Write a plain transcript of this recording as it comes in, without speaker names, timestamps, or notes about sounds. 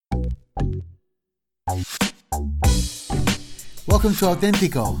Welcome to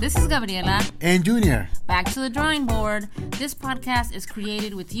Auténtico. This is Gabriela. And Junior. Back to the drawing board. This podcast is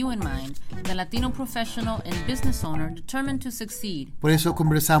created with you in mind, the Latino professional and business owner determined to succeed. Por eso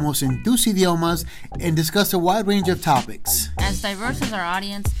conversamos en tus idiomas and discuss a wide range of topics. As diverse as our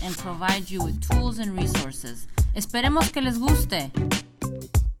audience and provide you with tools and resources. Esperemos que les guste.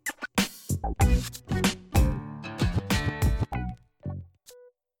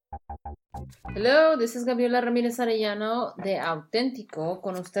 Hello, this is Gabriela Ramírez Arellano de Auténtico,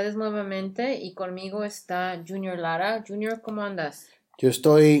 con ustedes nuevamente y conmigo está Junior Lara. Junior, ¿cómo andas? Yo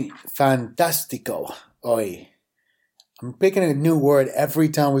estoy fantástico hoy. I'm picking a new word every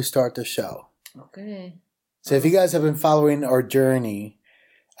time we start the show. Okay. So if you guys have been following our journey,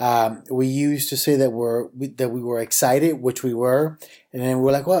 we used to say that we were excited, which we were, and then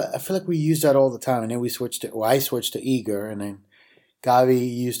we're like, well, I feel like we use that all the time, and then I switched to eager, and then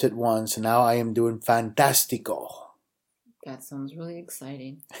Gabi used it once, and now I am doing fantástico. That sounds really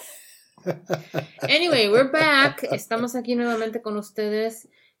exciting. Anyway, we're back. Estamos aquí nuevamente con ustedes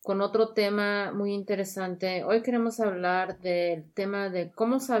con otro tema muy interesante. Hoy queremos hablar del tema de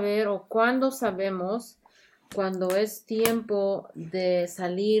cómo saber o cuándo sabemos cuando es tiempo de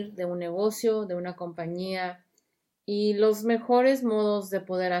salir de un negocio, de una compañía y los mejores modos de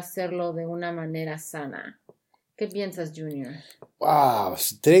poder hacerlo de una manera sana. ¿Qué piensas, Junior? Wow,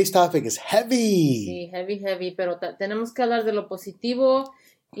 so today's topic is heavy. Sí, heavy, pero tenemos que hablar de lo positivo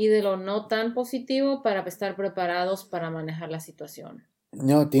y de lo no tan positivo para estar preparados para manejar la situación.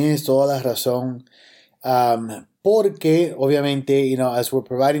 No, tienes toda la razón. Porque, obviamente, as we're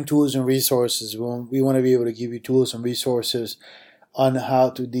providing tools and resources, we want to be able to give you tools and resources on how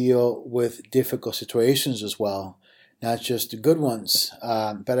to deal with difficult situations as well, not just the good ones.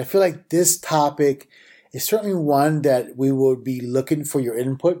 But I feel like this topic is certainly one that we will be looking for your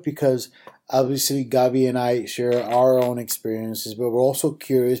input because obviously Gabi and I share our own experiences, but we're also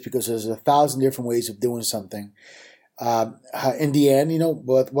curious because there's 1,000 different ways of doing something. In the end,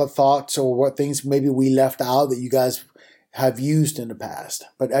 what thoughts or what things maybe we left out that you guys have used in the past.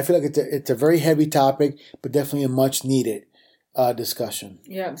 But I feel like it's a very heavy topic, but definitely a much needed discussion.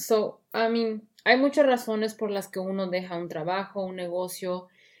 Yeah, so, hay muchas razones por las que uno deja un trabajo, un negocio.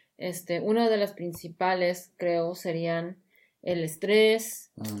 Una de las principales, creo, serían el estrés,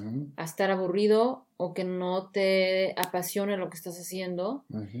 estar aburrido o que no te apasione lo que estás haciendo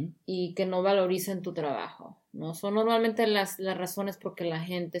y que no valoricen tu trabajo, ¿no? Son normalmente las razones por que la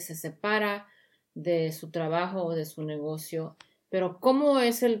gente se separa de su trabajo o de su negocio, pero ¿cómo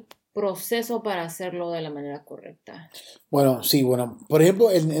es el proceso para hacerlo de la manera correcta? Bueno, por ejemplo,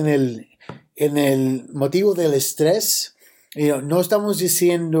 en el motivo del estrés, no estamos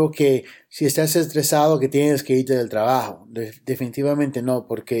diciendo que si estás estresado que tienes que irte del trabajo. Definitivamente no,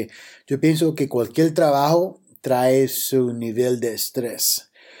 porque yo pienso que cualquier trabajo trae su nivel de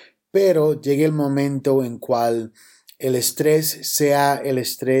estrés. Pero llega el momento en cual el estrés sea el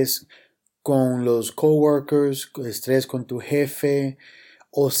estrés con los coworkers, el estrés con tu jefe,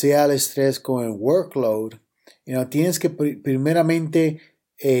 o sea el estrés con el workload. Tienes que primeramente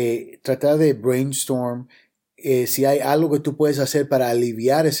tratar de brainstorm si hay algo que tú puedes hacer para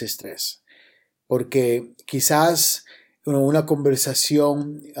aliviar ese estrés. Porque quizás una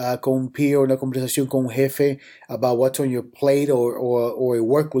conversación con un peer, una conversación con un jefe about what's on your plate or a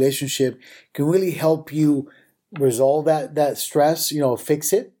work relationship can really help you resolve that stress,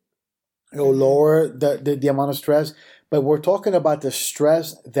 fix it, or lower the amount of stress. But we're talking about the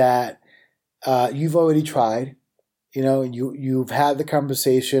stress that you've already tried. You've had the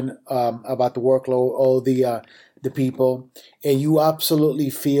conversation about the workload or the people, and you absolutely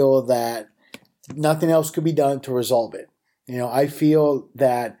feel that nothing else could be done to resolve it. I feel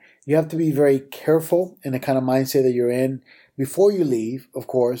that you have to be very careful in the kind of mindset that you're in before you leave, of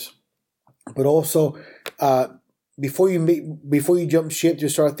course, but also before you jump ship, you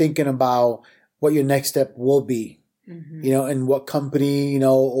start thinking about what your next step will be. And what company,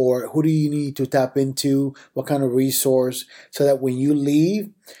 or who do you need to tap into, what kind of resource, so that when you leave,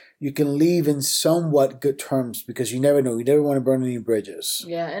 you can leave in somewhat good terms because you never know. You never want to burn any bridges.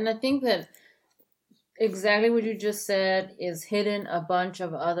 Yeah, and I think that exactly what you just said is hidden a bunch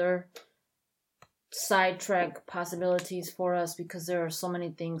of other sidetrack possibilities for us because there are so many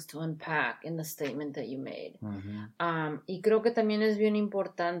things to unpack in the statement that you made. Y creo que también es bien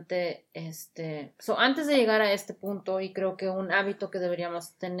importante antes de llegar a este punto, y creo que un hábito que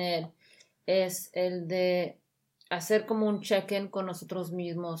deberíamos tener es el de hacer como un check-in con nosotros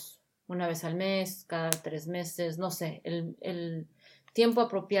mismos una vez al mes, cada 3 meses, no sé, el tiempo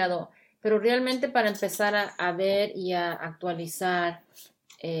apropiado, pero realmente para empezar a ver y a actualizar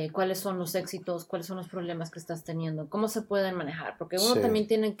cuáles son los éxitos, cuáles son los problemas que estás teniendo, cómo se pueden manejar, porque uno Sí. también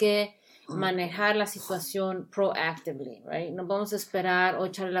tiene que manejar la situación proactively, right? No vamos a esperar o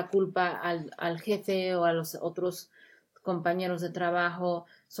echarle la culpa al jefe o a los otros compañeros de trabajo.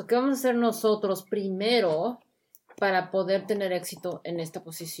 ¿Qué vamos a hacer nosotros primero para poder tener éxito en esta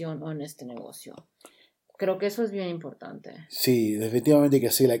posición o en este negocio? Creo que eso es bien importante. Sí, definitivamente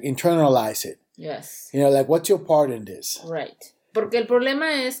que sí. Like, internalize it. Yes. You know, like, what's your part in this? Right. Porque el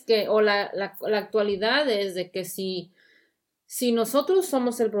problema es que, o la actualidad es de que si nosotros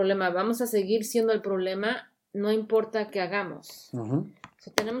somos el problema, vamos a seguir siendo el problema, no importa qué hagamos. Uh-huh.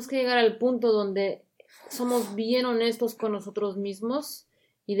 Tenemos que llegar al punto donde somos bien honestos con nosotros mismos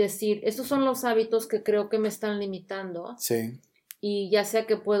y decir, estos son los hábitos que creo que me están limitando. Sí. Y ya sea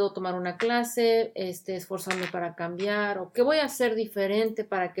que puedo tomar una clase, esforzarme para cambiar, o qué voy a hacer diferente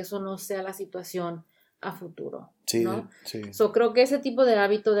para que eso no sea la situación a futuro, Sí, ¿no? sí. Creo que ese tipo de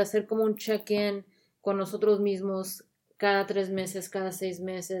hábito de hacer como un check-in con nosotros mismos cada 3 meses, cada 6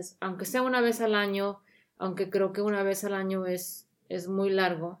 meses, aunque sea una vez al año, aunque creo que una vez al año es muy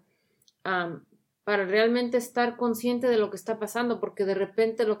largo, para realmente estar consciente de lo que está pasando, porque de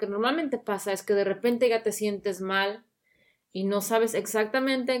repente lo que normalmente pasa es que de repente ya te sientes mal y no sabes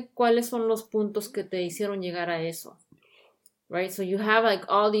exactamente cuáles son los puntos que te hicieron llegar a eso, right? So you have like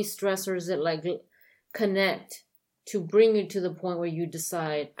all these stressors that like connect to bring you to the point where you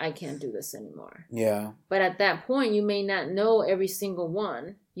decide, I can't do this anymore. Yeah. But at that point, you may not know every single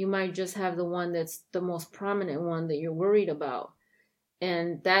one. You might just have the one that's the most prominent one that you're worried about.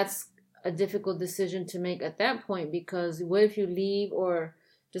 And that's a difficult decision to make at that point, because what if you leave or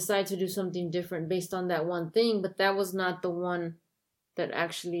decide to do something different based on that one thing, but that was not the one that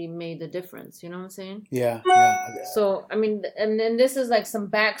actually made the difference. You know what I'm saying? Yeah. Yeah. So, I mean, and then this is like some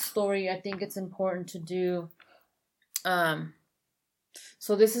backstory I think it's important to do.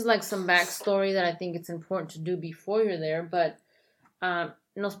 So this is like some backstory that I think it's important to do before you're there, but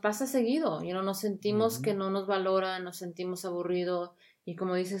nos pasa seguido, you know, nos sentimos que no nos valoran, nos sentimos aburridos, y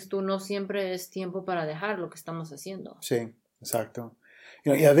como dices tú, no siempre es tiempo para dejar lo que estamos haciendo. Sí, exacto.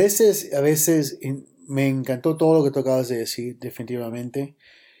 You know, y a veces me encantó todo lo que tú acabas de decir, definitivamente.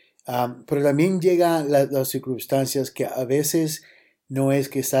 Pero también llegan las circunstancias que a veces no es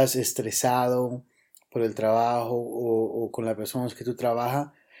que estás estresado por el trabajo o con las personas que tú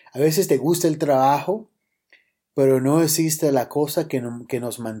trabajas. A veces te gusta el trabajo, pero no existe la cosa que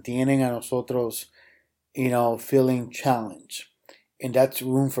nos mantienen a nosotros, you know, feeling challenged. And that's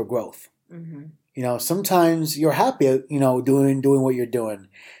room for growth. Mm-hmm. You know, sometimes you're happy, you know, doing what you're doing.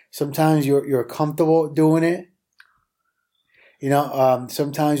 Sometimes you're comfortable doing it. You know,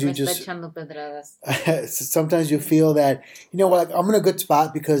 sometimes you just, sometimes you feel that, you know, like I'm in a good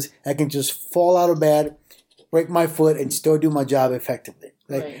spot because I can just fall out of bed, break my foot, and still do my job effectively.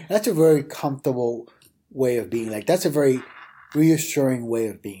 Like, right. That's a very comfortable way of being. Like, that's a very reassuring way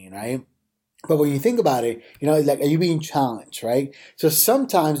of being, right? But when you think about it, you know, like, are you being challenged, right? So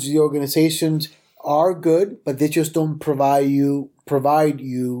sometimes the organizations are good, but they just don't provide you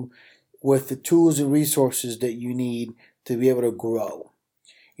with the tools and resources that you need to be able to grow.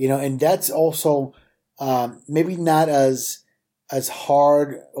 You know, and that's also maybe not as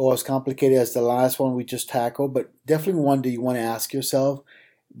hard or as complicated as the last one we just tackled, but definitely one that you want to ask yourself,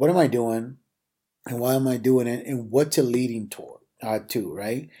 what am I doing? And why am I doing it? And what's it leading toward, to,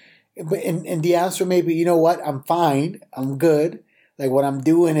 right? And the answer may be, you know what, I'm fine, I'm good. Like, what I'm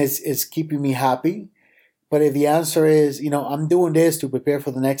doing is keeping me happy. But if the answer is, you know, I'm doing this to prepare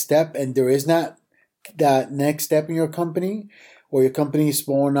for the next step, and there is not that next step in your company, or your company is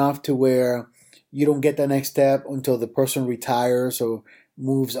small enough to where you don't get the next step until the person retires or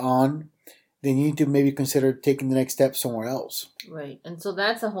moves on, then you need to maybe consider taking the next step somewhere else. Right. And so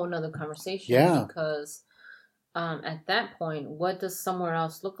that's a whole nother conversation. Yeah. Because at that point, what does somewhere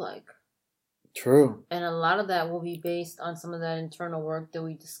else look like? True. And a lot of that will be based on some of that internal work that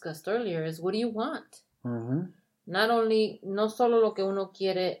we discussed earlier, is what do you want? Mm-hmm. No solo lo que uno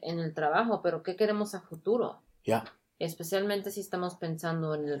quiere en el trabajo, pero qué queremos a futuro. Yeah. Especialmente si estamos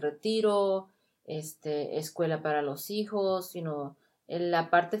pensando en el retiro, escuela para los hijos, you know, la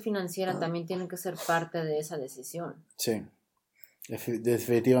parte financiera también tiene que ser parte de esa decisión. Sí,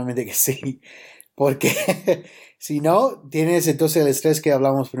 definitivamente que sí. Porque si no, tienes entonces el estrés que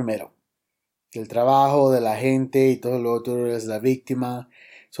hablamos primero. Del trabajo, de la gente y todo lo otro, es la víctima.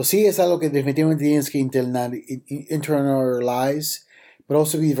 So sí, es algo que definitivamente tienes que internalize, but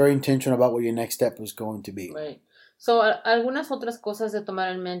also be very intentional about what your next step is going to be. Right. So, algunas otras cosas de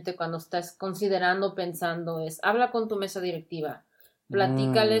tomar en mente cuando estás considerando, pensando, es habla con tu mesa directiva.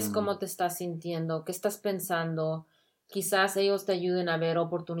 Platícales cómo te estás sintiendo, qué estás pensando. quizás ellos te ayuden a ver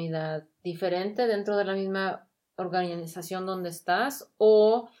oportunidad diferente dentro de la misma organización donde estás,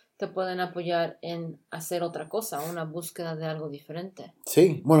 o te pueden apoyar en hacer otra cosa, una búsqueda de algo diferente.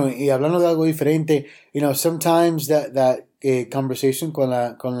 Sí, bueno, y hablando de algo diferente, sometimes that conversation con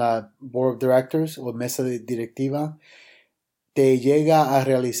la board of directors o mesa directiva te llega a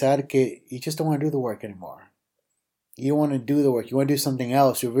realizar que you just don't want to do the work anymore. You want to do the work. You want to do something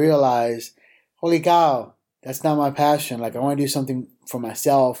else. You realize, holy cow, that's not my passion. Like, I want to do something for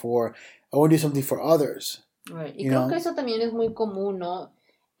myself, or I want to do something for others. Right. Y creo que eso también es muy común, ¿no?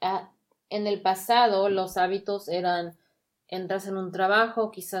 En el pasado los hábitos eran, entras en un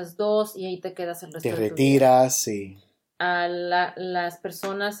trabajo, quizás 2, y ahí te quedas el resto de tu vida. Te retiras, sí. A las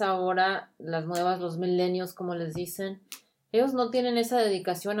personas ahora, las nuevas, los millennials, como les dicen, ellos no tienen esa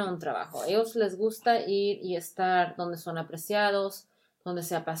dedicación a un trabajo. A ellos les gusta ir y estar donde son apreciados, donde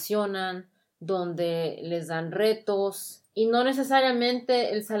se apasionan, donde les dan retos, y no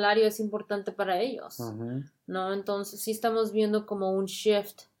necesariamente el salario es importante para ellos, ¿no? Entonces sí estamos viendo como un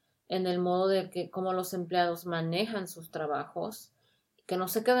shift en el modo de que cómo los empleados manejan sus trabajos, que no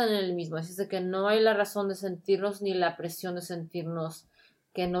se quedan en el mismo. Así es de que no hay la razón de sentirnos ni la presión de sentirnos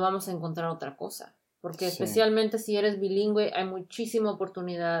que no vamos a encontrar otra cosa. Porque especialmente si eres bilingüe, hay muchísima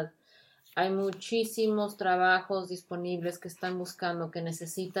oportunidad, hay muchísimos trabajos disponibles que están buscando, que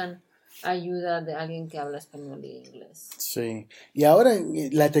necesitan ayuda de alguien que habla español e inglés. Sí, y ahora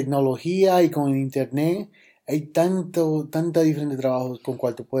la tecnología y con el internet hay tanta diferentes trabajos con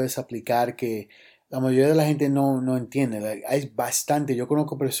cual tú puedes aplicar que la mayoría de la gente no entiende. Hay bastante. Yo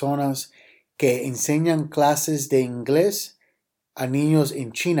conozco personas que enseñan clases de inglés a niños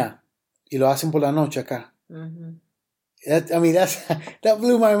en China y lo hacen por la noche acá. That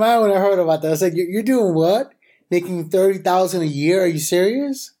blew my mind when I heard about that. I was like, you're doing what? Making $30,000 a year? Are you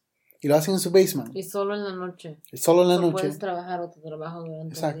serious? Y lo hacen en su basement. Y solo en la noche. Y solo en la noche. Puedes trabajar otro trabajo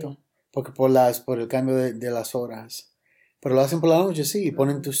durante el día. Porque por el cambio de las horas. Pero lo hacen por la noche, sí. Y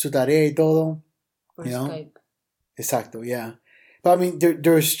ponen su tarea y todo. Por Skype. Exacto, yeah. But I mean,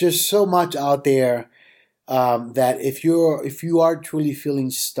 there's just so much out there that if you are truly feeling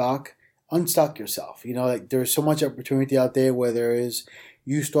stuck, unstuck yourself. Like there's so much opportunity out there, whether it's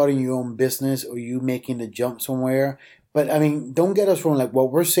you starting your own business or you making the jump somewhere. But I mean, don't get us wrong. Like what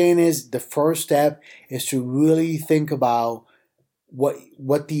we're saying is the first step is to really think about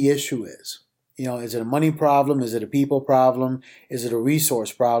what the issue is. Is it a money problem? Is it a people problem? Is it a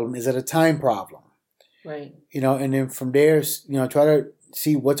resource problem? Is it a time problem? Right. And then from there, try to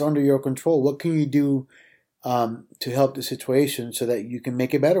see what's under your control. What can you do to help the situation so that you can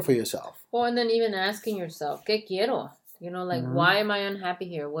make it better for yourself? Well, and then even asking yourself, ¿qué quiero? Why am I unhappy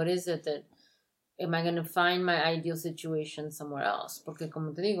here? What is it that, am I going to find my ideal situation somewhere else? Porque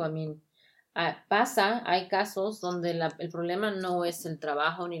como te digo, I mean, hay casos donde el problema no es el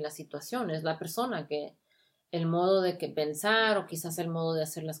trabajo ni la situación, es la persona, que el modo de que pensar o quizás el modo de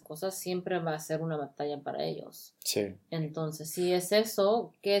hacer las cosas siempre va a ser una batalla para ellos. Sí. Entonces, si es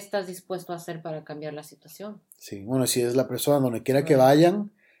eso, ¿qué estás dispuesto a hacer para cambiar la situación? Sí, bueno, si es la persona donde quiera que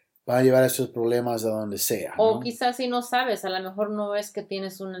vayan, van a llevar esos problemas a donde sea, ¿no? O quizás si no sabes, a lo mejor no es que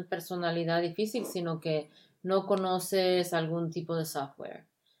tienes una personalidad difícil, sino que no conoces algún tipo de software.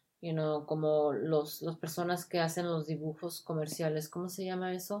 Como las personas que hacen los dibujos comerciales, ¿cómo se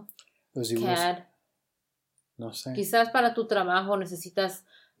llama eso? Los dibujos. CAD. No sé. Quizás para tu trabajo necesitas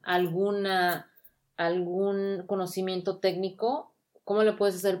algún conocimiento técnico. ¿Cómo le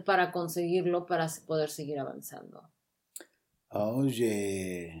puedes hacer para conseguirlo para poder seguir avanzando? Oh,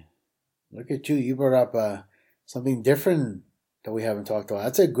 yeah. Look at you. You brought up something different that we haven't talked about.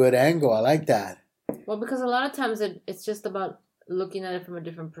 That's a good angle. I like that. Well, because a lot of times it's just about looking at it from a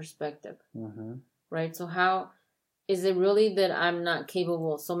different perspective. Right? So how is it really that I'm not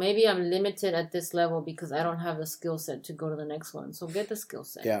capable? So maybe I'm limited at this level because I don't have the skill set to go to the next one. So get the skill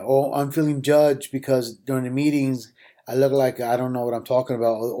set. Yeah, or I'm feeling judged because during the meetings I look like I don't know what I'm talking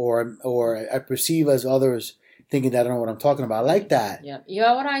about, or I perceive as others thinking that I don't know what I'm talking about. I like that. Yeah. Y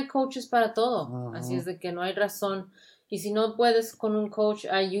ahora hay coaches para todo. Así es de que no hay razón. Y si no puedes con un coach,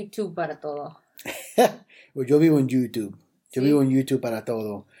 hay YouTube para todo. Well, yo vivo en YouTube. Yo vivo en YouTube para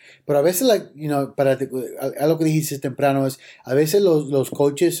todo. Pero a veces, algo que dijiste temprano es, a veces los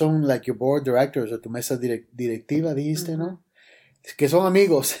coaches son like your board directors o tu mesa directiva, dijiste, ¿no? Que son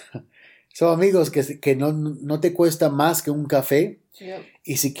amigos. Son amigos que no te cuesta más que un café. Yep.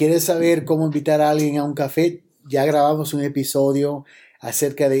 Y si quieres saber cómo invitar a alguien a un café, ya grabamos un episodio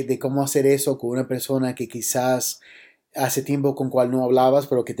acerca de cómo hacer eso con una persona que quizás hace tiempo con cual no hablabas,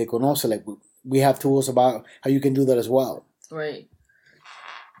 pero que te conoce. Like, we have tools about how you can do that as well. Right.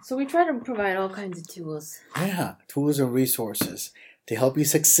 So we try to provide all kinds of tools. Yeah, tools and resources to help you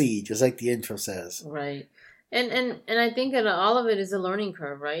succeed, just like the intro says. Right. And I think that all of it is a learning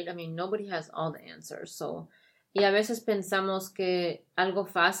curve, right? I mean, nobody has all the answers. So, y a veces pensamos que algo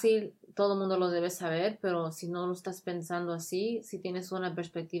fácil, todo el mundo lo debe saber, pero si no lo estás pensando así, si tienes una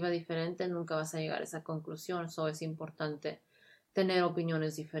perspectiva diferente, nunca vas a llegar a esa conclusión. So, es importante tener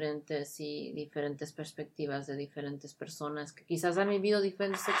opiniones diferentes y diferentes perspectivas de diferentes personas que quizás han vivido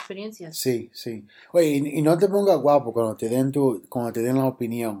diferentes experiencias. Sí, sí. Oye, y no te pongas guapo cuando te den la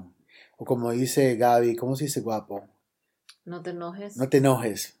opinión. O como dice Gaby, ¿cómo se dice guapo? No te enojes. No te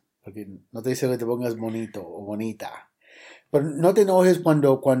enojes, porque no te dice que te pongas bonito o bonita. Pero no te enojes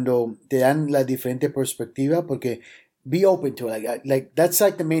cuando te dan la diferente perspectiva, porque be open to it. Like that's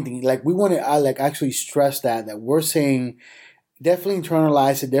like the main thing. Like we want to actually stress that we're saying definitely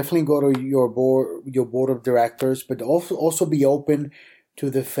internalize it. Definitely go to your board of directors, but also be open to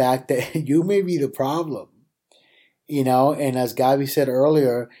the fact that you may be the problem. You know, and as Gaby said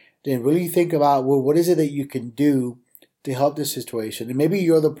earlier, then really think about, well, what is it that you can do to help the situation? And maybe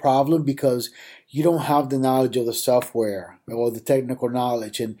you're the problem because you don't have the knowledge of the software or the technical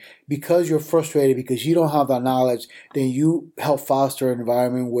knowledge. And because you're frustrated because you don't have that knowledge, then you help foster an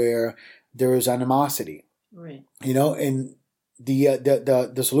environment where there is animosity. Right. You know, and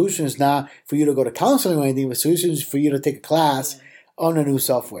the solution is not for you to go to counseling or anything. The solution is for you to take a class on the new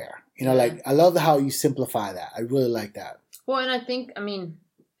software. You know, like I love how you simplify that. I really like that. Well, and I think,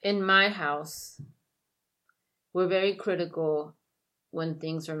 in my house, we're very critical when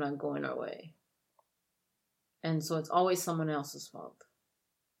things are not going our way. And so it's always someone else's fault.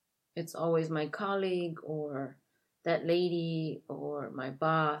 It's always my colleague or that lady or my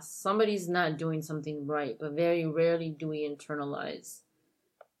boss. Somebody's not doing something right, but very rarely do we internalize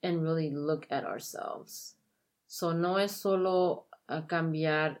and really look at ourselves. So no es solo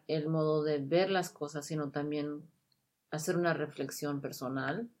cambiar el modo de ver las cosas, sino también hacer una reflexión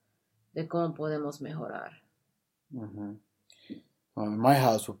personal de cómo podemos mejorar. Mm-hmm. Well, in my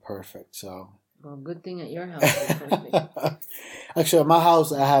house, we're perfect, so. Well, good thing at your house is perfect. Actually, at my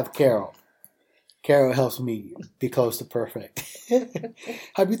house, I have Carol. Carol helps me be close to perfect.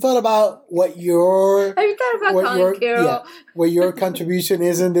 Have you thought about what your... Have you thought about calling Carol? Yeah, what your contribution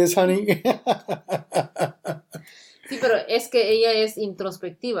is in this, honey? Sí, pero es que ella es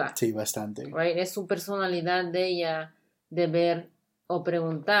introspectiva. Sí, bastante. Right? Es su personalidad de ella de ver o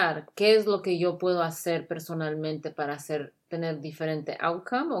preguntar qué es lo que yo puedo hacer personalmente para tener diferente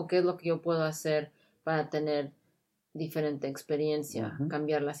outcome o qué es lo que yo puedo hacer para tener diferente experiencia,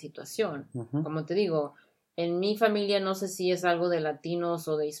 cambiar la situación. Como te digo, en mi familia no sé si es algo de latinos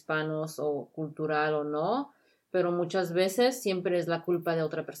o de hispanos o cultural o no, pero muchas veces siempre es la culpa de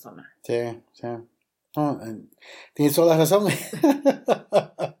otra persona. Sí, sí. Oh, tienes toda la razón.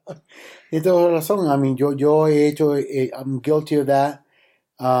 Tienes toda la razón. I mean, yo he hecho, I'm guilty of that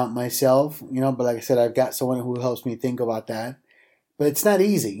myself, you know, but like I said, I've got someone who helps me think about that. But it's not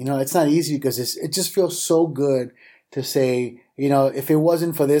easy, you know, it's not easy because it just feels so good to say, you know, if it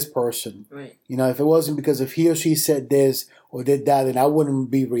wasn't for this person, right. You know, if it wasn't because if he or she said this or did that, then I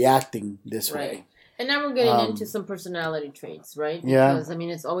wouldn't be reacting this right. way. And now we're getting into some personality traits, right? Because, I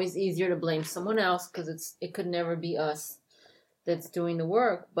mean, it's always easier to blame someone else because it could never be us that's doing the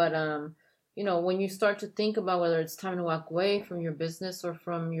work. But, you know, when you start to think about whether it's time to walk away from your business or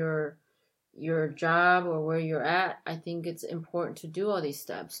from your job or where you're at, I think it's important to do all these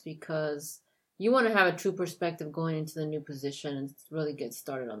steps because you want to have a true perspective going into the new position and really get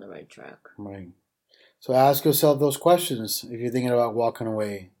started on the right track. Right. So ask yourself those questions if you're thinking about walking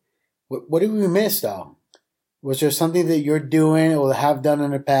away. What did we miss, though? Was there something that you're doing or have done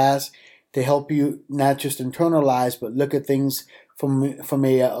in the past to help you not just internalize, but look at things from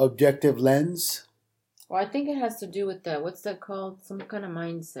a objective lens? Well, I think it has to do with what's that called? Some kind of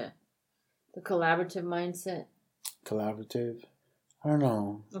mindset. The collaborative mindset. Collaborative? I don't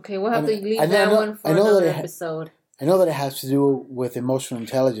know. Okay, we'll have to leave that one for another episode. I know that it has to do with emotional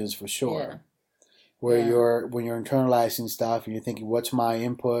intelligence for sure. Yeah. When you're internalizing stuff and you're thinking, what's my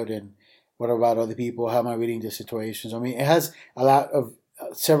input and what about other people? How am I reading the situations? I mean, it has a lot of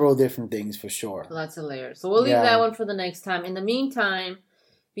several different things for sure. Lots of layers. So we'll leave that one for the next time. In the meantime,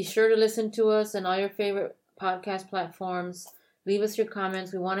 be sure to listen to us on all your favorite podcast platforms. Leave us your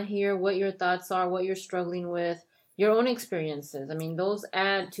comments. We want to hear what your thoughts are, what you're struggling with, your own experiences. I mean, those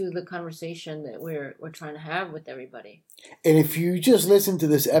add to the conversation that we're trying to have with everybody. And if you just listen to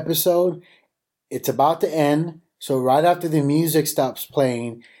this episode, it's about to end. So right after the music stops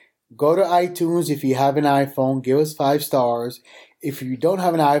playing, go to iTunes if you have an iPhone. Give us 5 stars. If you don't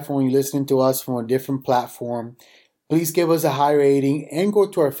have an iPhone, you're listening to us from a different platform. please give us a high rating and go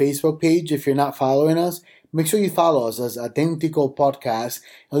to our Facebook page if you're not following us. Make sure you follow us as Autentico Podcast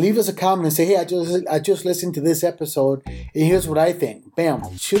and leave us a comment and say, hey, I just listened to this episode and here's what I think.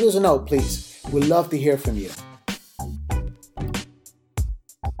 Bam, shoot us a note, please. We'd love to hear from you.